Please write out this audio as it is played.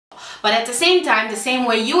But at the same time, the same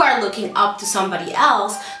way you are looking up to somebody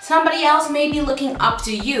else may be looking up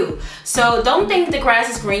to you. So don't think the grass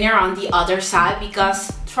is greener on the other side,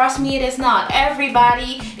 because trust me, it is not.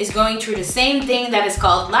 Everybody is going through the same thing that is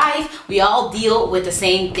called life. We all deal with the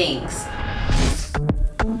same things.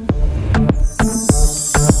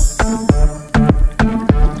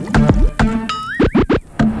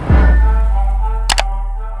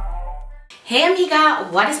 Hey amiga,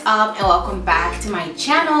 what is up and welcome back to my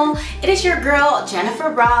channel. It is your girl Jennyfer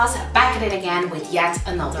Ross back at it again with yet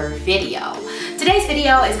another video. Today's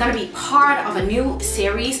video is going to be part of a new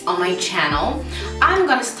series on my channel. I'm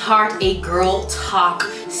going to start a girl talk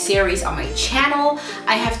series on my channel.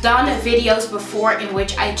 I have done videos before in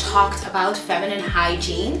which I talked about feminine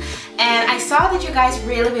hygiene, and I saw that you guys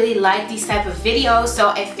really like these type of videos, so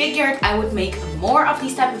I figured I would make more of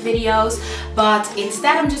these type of videos. But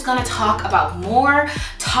instead I'm just gonna talk about more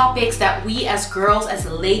topics that we as girls, as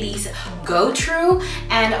ladies, go through.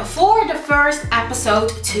 And for the first episode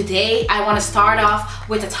today, I want to start off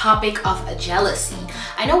with the topic of jealousy.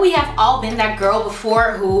 I know we have all been that girl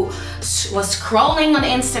before who was scrolling on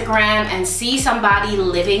Instagram and see somebody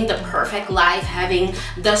living the perfect life, having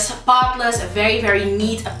the spotless, very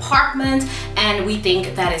neat apartment, and we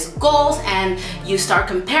think that is goals, and you start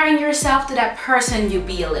comparing yourself to that person, you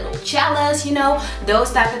be a little jealous, you know,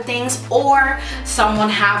 those type of things. Or someone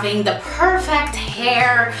having the perfect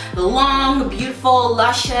hair, long, beautiful,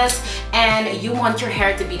 luscious, and you want your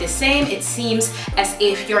hair to be the same. It seems as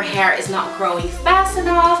if your hair is not growing fast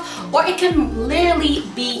enough, or it can literally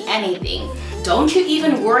be anything. Don't you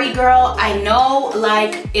even worry, girl. I know,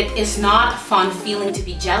 like, it is not a fun feeling to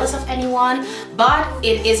be jealous of anyone, but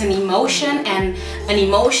it is an emotion, and an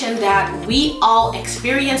emotion that we all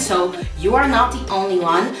experience, so you are not the only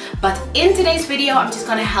one. But in today's video, I'm just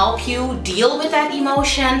gonna help you deal with that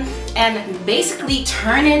emotion and basically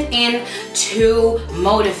turn it into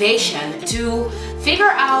motivation to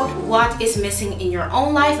figure out what is missing in your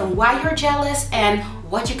own life and why you're jealous and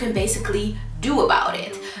what you can basically do about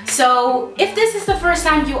it. So if this is the first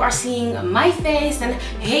time you are seeing my face, then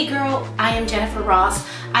hey girl, I am Jennyfer Ross.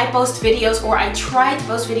 I post videos, or I try to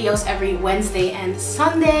post videos every Wednesday and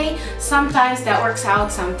Sunday. Sometimes that works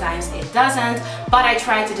out, sometimes it doesn't, but I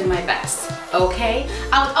try to do my best, okay?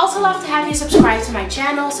 I would also love to have you subscribe to my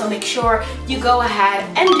channel, so make sure you go ahead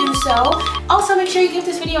and do so. Also make sure you give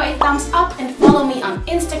this video a thumbs up and follow me on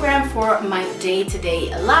Instagram for my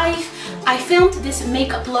day-to-day life. I filmed this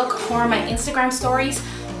makeup look for my Instagram stories.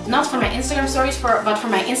 Not for my Instagram stories, but for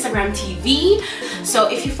my Instagram TV. So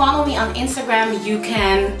if you follow me on Instagram, you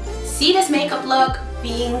can see this makeup look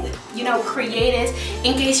being, you know, created,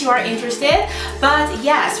 in case you are interested. But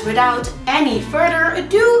yes, without any further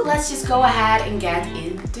ado, let's just go ahead and get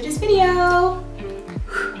into this video.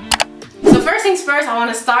 So first things first, I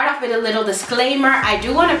want to start off with a little disclaimer. I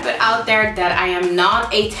do want to put out there that I am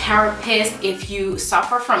not a therapist. If you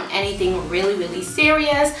suffer from anything really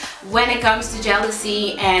serious when it comes to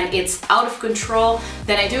jealousy and it's out of control,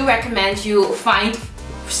 then I do recommend you find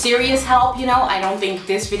serious help. You know, I don't think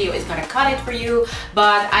this video is gonna cut it for you,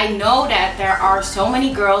 but I know that there are so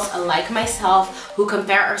many girls like myself who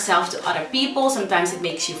compare ourselves to other people. Sometimes it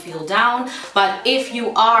makes you feel down, but if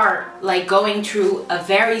you are like going through a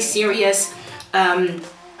very serious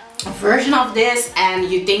version of this and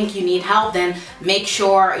you think you need help, then make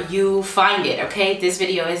sure you find it, okay? This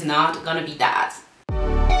video is not gonna be that.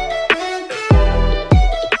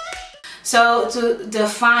 So to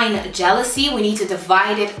define jealousy, we need to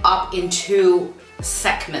divide it up into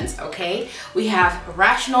segments, okay? We have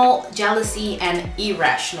rational jealousy and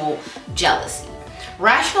irrational jealousy.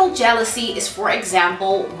 Rational jealousy is, for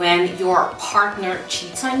example, when your partner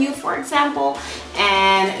cheats on you, for example,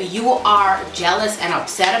 and you are jealous and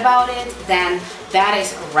upset about it, then that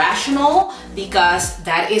is rational because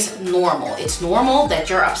that is normal. It's normal that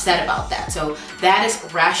you're upset about that. So that is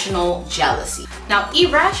rational jealousy. Now,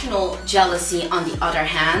 irrational jealousy, on the other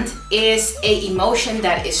hand, is an emotion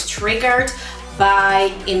that is triggered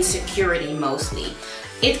by insecurity mostly.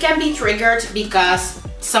 It can be triggered because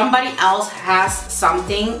somebody else has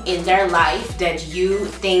something in their life that you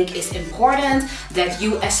think is important, that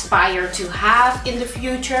you aspire to have in the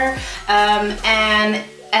future, and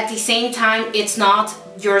at the same time it's not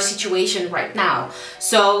your situation right now,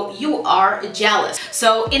 so you are jealous.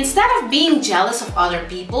 So instead of being jealous of other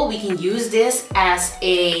people, we can use this as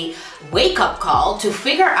a wake-up call to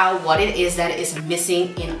figure out what it is that is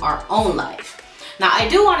missing in our own life. Now, I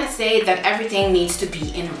do want to say that everything needs to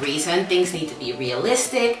be in reason. Things need to be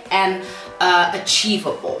realistic and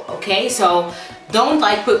achievable, okay? So don't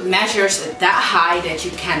like put measures that high that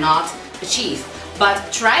you cannot achieve.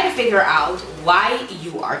 but try to figure out why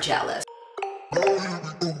you are jealous.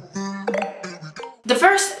 The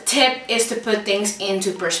first tip is to put things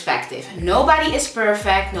into perspective. Nobody is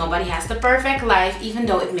perfect, nobody has the perfect life, even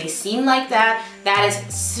though it may seem like that. That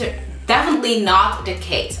is definitely not the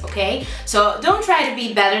case, okay? So don't try to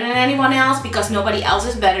be better than anyone else, because nobody else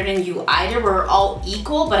is better than you either. We're all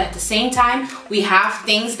equal, but at the same time, we have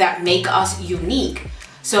things that make us unique.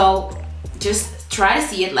 So just try to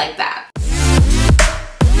see it like that.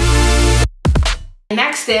 The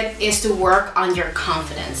next tip is to work on your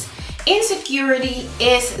confidence. Insecurity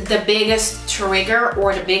is the biggest trigger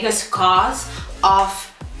or the biggest cause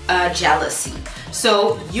of jealousy.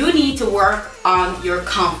 So you need to work on your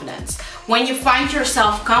confidence. When you find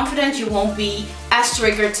yourself confident, you won't be as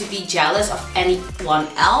triggered to be jealous of anyone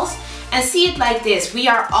else. And see it like this: we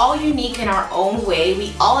are all unique in our own way.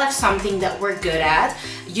 We all have something that we're good at.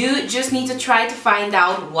 You just need to try to find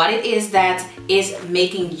out what it is that is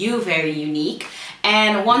making you very unique.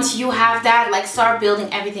 And once you have that, like, start building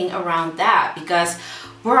everything around that, because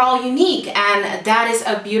we're all unique and that is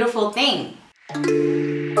a beautiful thing.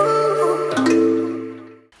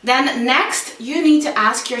 Then next, you need to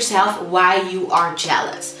ask yourself why you are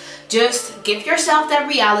jealous. Just give yourself that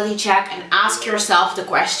reality check and ask yourself the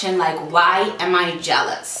question, like, why am I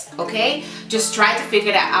jealous? Okay? Just try to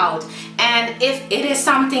figure that out. And if it is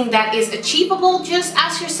something that is achievable, just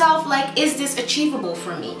ask yourself, like, is this achievable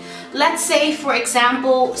for me? Let's say, for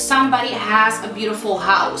example, somebody has a beautiful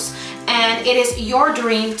house and it is your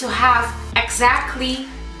dream to have exactly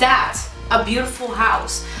that, a beautiful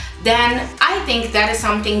house. Then I think that is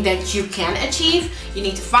something that you can achieve. You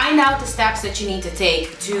need to find out the steps that you need to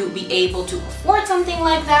take to be able to afford something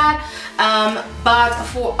like that. But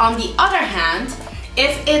on the other hand,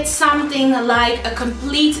 if it's something like a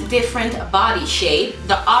complete different body shape,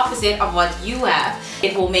 the opposite of what you have,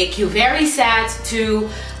 it will make you very sad to,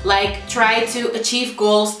 like, try to achieve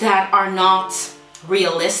goals that are not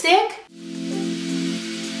realistic.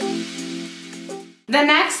 The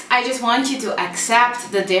next, I just want you to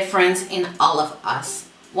accept the difference in all of us.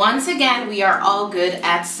 Once again, we are all good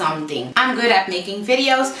at something. I'm good at making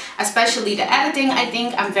videos, especially the editing. I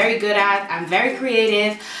think I'm very good at. I'm very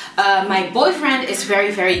creative. My boyfriend is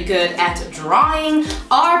very, very good at drawing.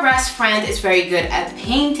 Our best friend is very good at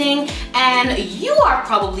painting. And you are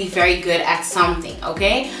probably very good at something,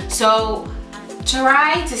 okay? So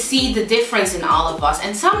try to see the difference in all of us.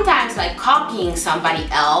 And sometimes, like, copying somebody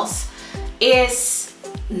else is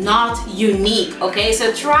not unique, okay?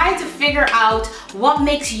 So try to figure out what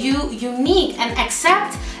makes you unique and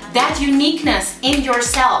accept that uniqueness in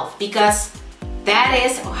yourself, because that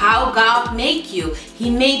is how God made you. He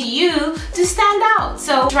made you to stand out.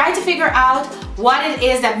 So try to figure out what it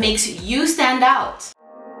is that makes you stand out.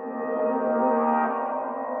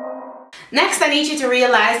 Next, I need you to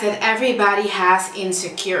realize that everybody has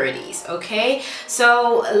insecurities, okay?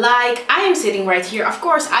 So, like, I am sitting right here. Of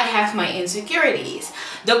course, I have my insecurities.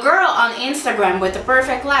 The girl on Instagram with the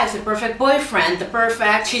perfect life, the perfect boyfriend,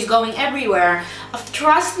 she's going everywhere.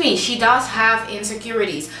 Trust me, she does have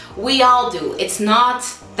insecurities. We all do. It's not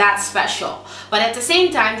that special. But at the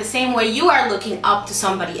same time, the same way you are looking up to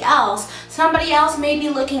somebody else may be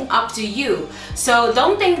looking up to you. So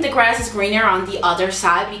don't think the grass is greener on the other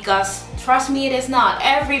side, because trust me, it is not.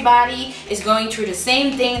 Everybody is going through the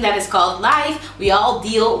same thing that is called life. We all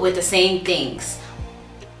deal with the same things.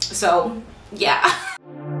 So, yeah.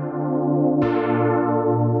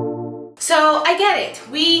 So I get it,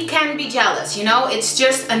 we can be jealous, you know, it's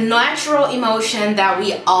just a natural emotion that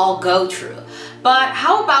we all go through. But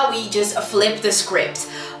how about we just flip the script?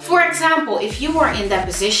 For example, if you were in that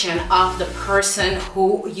position of the person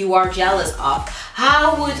who you are jealous of,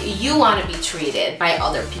 how would you want to be treated by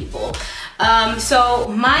other people? So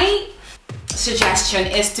my suggestion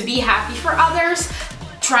is to be happy for others.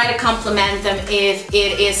 Try to compliment them if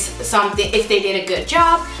it is something, if they did a good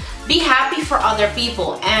job. Be happy for other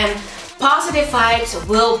people, and positive vibes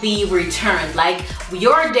will be returned. Like,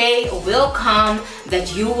 your day will come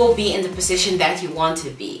that you will be in the position that you want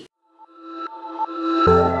to be.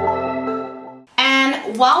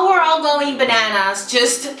 And while we're all going bananas,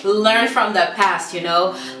 just learn from the past, you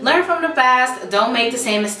know? Learn from the past, don't make the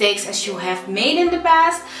same mistakes as you have made in the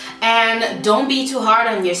past, and don't be too hard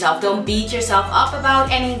on yourself. Don't beat yourself up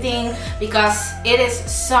about anything, because it is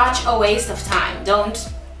such a waste of time. Don't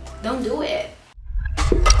do it.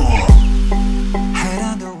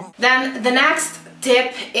 Then the next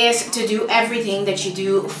tip is to do everything that you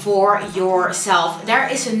do for yourself. There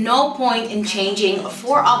is no point in changing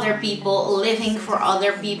for other people, living for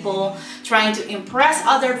other people, trying to impress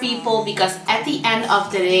other people, because at the end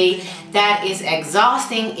of the day, that is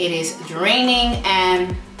exhausting, it is draining,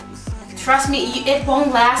 and trust me, it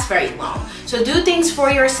won't last very long. So do things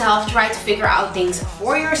for yourself, try to figure out things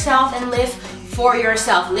for yourself and live for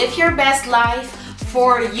yourself. Live your best life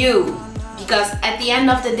for you, because at the end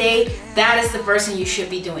of the day, that is the person you should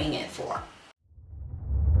be doing it for.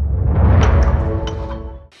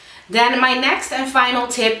 Then my next and final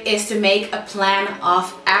tip is to make a plan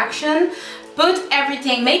of action.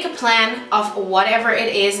 Make a plan of whatever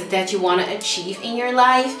it is that you want to achieve in your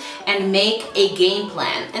life, and make a game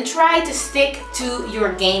plan and try to stick to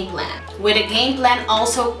your game plan. With a game plan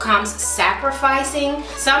also comes sacrificing.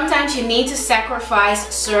 Sometimes you need to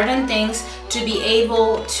sacrifice certain things to be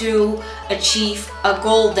able to achieve a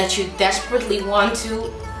goal that you desperately want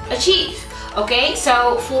to achieve. Okay,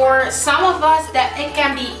 so for some of us, that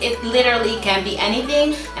it literally can be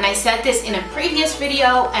anything, and I said this in a previous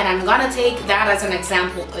video, and I'm gonna take that as an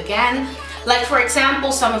example again. Like, for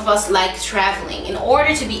example, some of us like traveling. In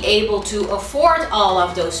order to be able to afford all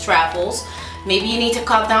of those travels, maybe you need to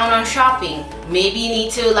cut down on shopping, maybe you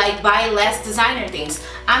need to like buy less designer things.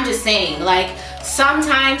 I'm just saying, like,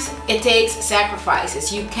 sometimes it takes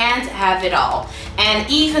sacrifices. You can't have it all, and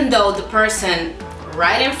even though the person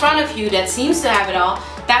right in front of you that seems to have it all,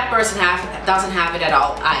 that person doesn't have it at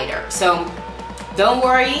all either. So don't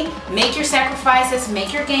worry, make your sacrifices,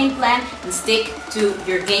 make your game plan, and stick to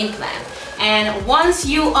your game plan. And once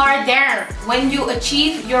you are there, when you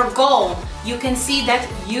achieve your goal, you can see that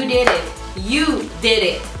you did it. You did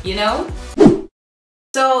it, you know?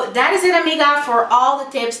 So that is it, amiga, for all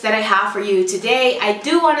the tips that I have for you today. I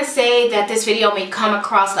do want to say that this video may come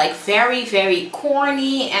across like very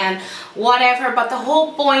corny and whatever, but the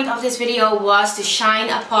whole point of this video was to shine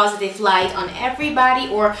a positive light on everybody,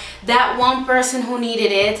 or that one person who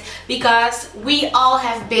needed it, because we all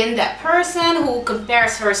have been that person who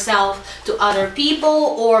compares herself to other people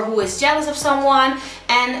or who is jealous of someone,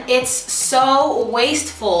 and it's so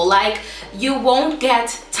wasteful. Like, you won't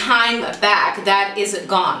get time back, that is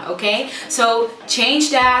gone. Okay, so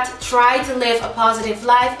change that, try to live a positive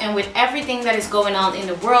life. And with everything that is going on in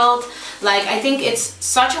the world, like, I think it's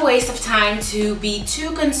such a waste of time to be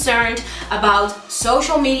too concerned about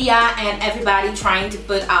social media and everybody trying to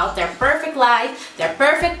put out their perfect life, their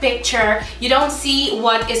perfect picture. You don't see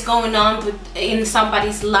what is going on in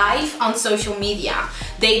somebody's life on social media.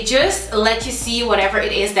 They just let you see whatever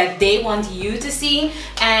it is that they want you to see,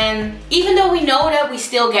 and even though we know that, we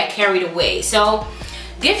still get carried away. So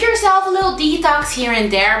give yourself a little detox here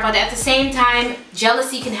and there, but at the same time,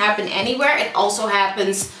 jealousy can happen anywhere. It also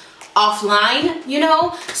happens offline, you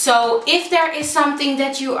know? So if there is something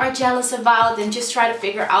that you are jealous about, then just try to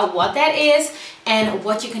figure out what that is and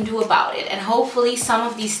what you can do about it. And hopefully some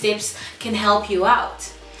of these tips can help you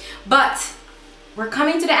out. But we're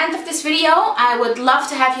coming to the end of this video. I would love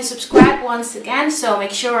to have you subscribe once again, so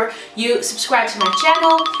make sure you subscribe to my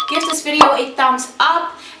channel, give this video a thumbs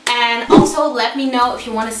up, and also let me know if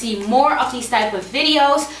you want to see more of these type of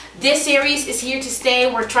videos. This series is here to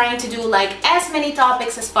stay. We're trying to do like as many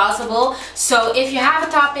topics as possible. So if you have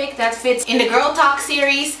a topic that fits in the Girl Talk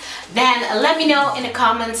series, then let me know in the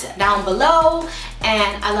comments down below.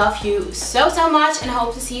 And I love you so much, and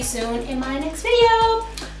hope to see you soon in my next video.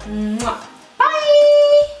 Mwah.